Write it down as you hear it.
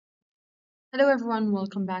Hello everyone,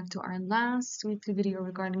 welcome back to our last weekly video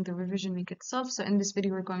regarding the revision week itself. So in this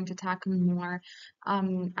video, we're going to tackle more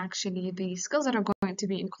actually the skills that are going to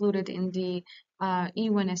be included in the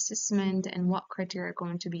E1 assessment and what criteria are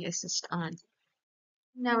going to be assessed on.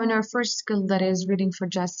 Now in our first skill, that is reading for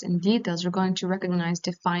just and details, we're going to recognize,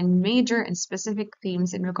 define major and specific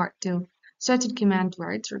themes in regard to certain command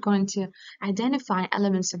words. We're going to identify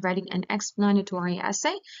elements of writing an explanatory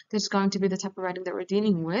essay. That's going to be the type of writing that we're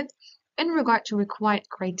dealing with. In regard to required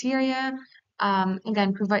criteria,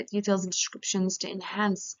 again, provide details and descriptions to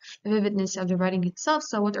enhance the vividness of the writing itself.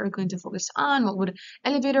 So what are we going to focus on? What would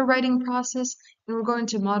elevate our writing process? And we're going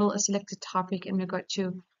to model a selected topic in regard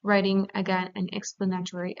to writing, again, an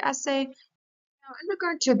explanatory essay. Now, in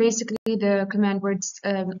regard to basically the command words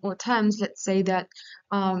or terms, let's say that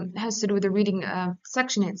has to do with the reading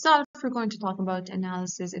section itself, we're going to talk about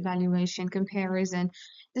analysis, evaluation, comparison,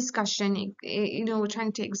 discussion, we're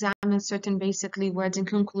trying to examine certain basically words and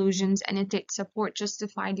conclusions, annotate, support,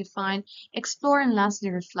 justify, define, explore, and lastly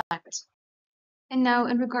reflect. And now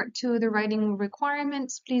in regard to the writing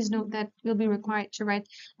requirements, please note that you'll be required to write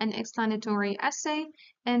an explanatory essay.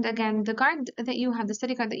 And again, the guide that you have, the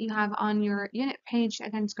study guide that you have on your unit page,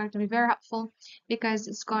 again, it's going to be very helpful because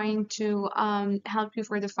it's going to help you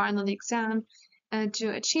for the final exam to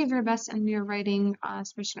achieve your best in your writing,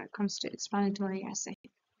 especially when it comes to explanatory essay.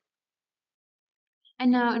 And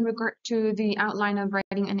now in regard to the outline of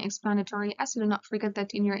writing an explanatory essay, do not forget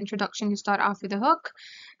that in your introduction you start off with a hook.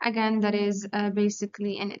 Again, that is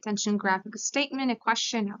basically an attention graphic statement, a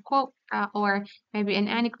question, a quote, or maybe an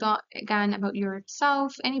anecdote, again, about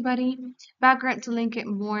yourself, anybody, background to link it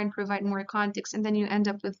more and provide more context, and then you end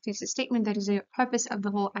up with a thesis statement that is the purpose of the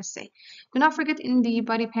whole essay. Do not forget in the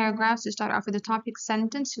body paragraphs to start off with a topic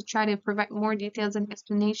sentence to try to provide more details and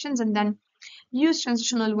explanations, and then use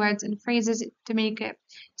transitional words and phrases to make it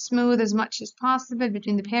smooth as much as possible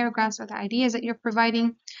between the paragraphs or the ideas that you're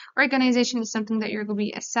providing. Organization is something that you're going to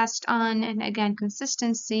be assessed on, and again,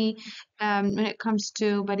 consistency when it comes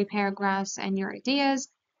to body paragraphs and your ideas.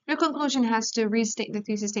 Your conclusion has to restate the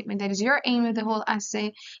thesis statement that is your aim of the whole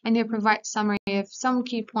essay, and you provide summary of some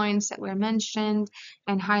key points that were mentioned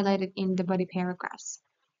and highlighted in the body paragraphs.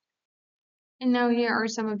 And now here are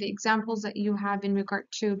some of the examples that you have in regard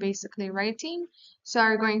to basically writing. So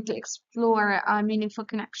we're going to explore meaningful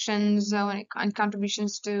connections and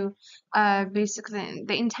contributions to basically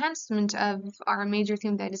the enhancement of our major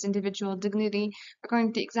theme that is individual dignity. We're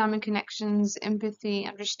going to examine connections, empathy,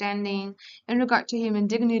 understanding in regard to human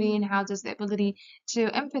dignity and how does the ability to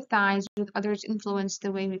empathize with others influence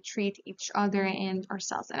the way we treat each other and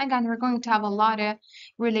ourselves. And again, we're going to have a lot of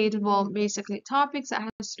relatable basically topics that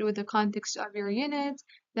has to do with the context of your unit,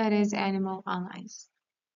 that is animal allies.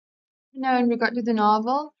 Now in regard to the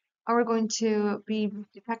novel, we're going to be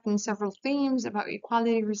depicting several themes about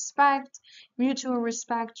equality, respect, mutual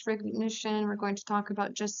respect, recognition. We're going to talk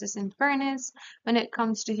about justice and fairness when it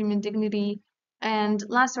comes to human dignity. And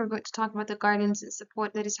last, we're going to talk about the guidance and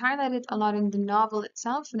support that is highlighted a lot in the novel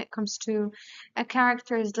itself when it comes to a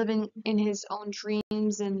character is living in his own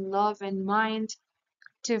dreams and love and mind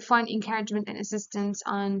to find encouragement and assistance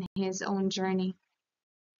on his own journey.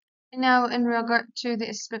 Now, in regard to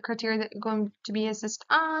the criteria that are going to be assessed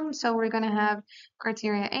on, so we're going to have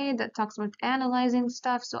criteria A that talks about analyzing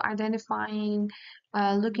stuff, so identifying,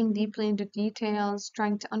 looking deeply into details,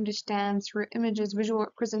 trying to understand through images, visual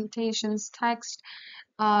representations, text,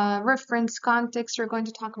 reference, context. We're going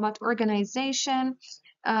to talk about organization,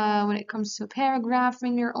 when it comes to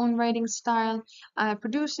paragraphing, your own writing style,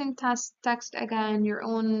 producing text again, your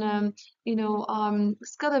own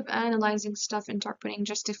skill of analyzing stuff, interpreting,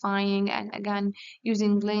 justifying, and again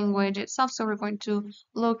using language itself. So we're going to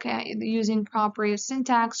look at using proper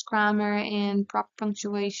syntax, grammar, and proper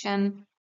punctuation.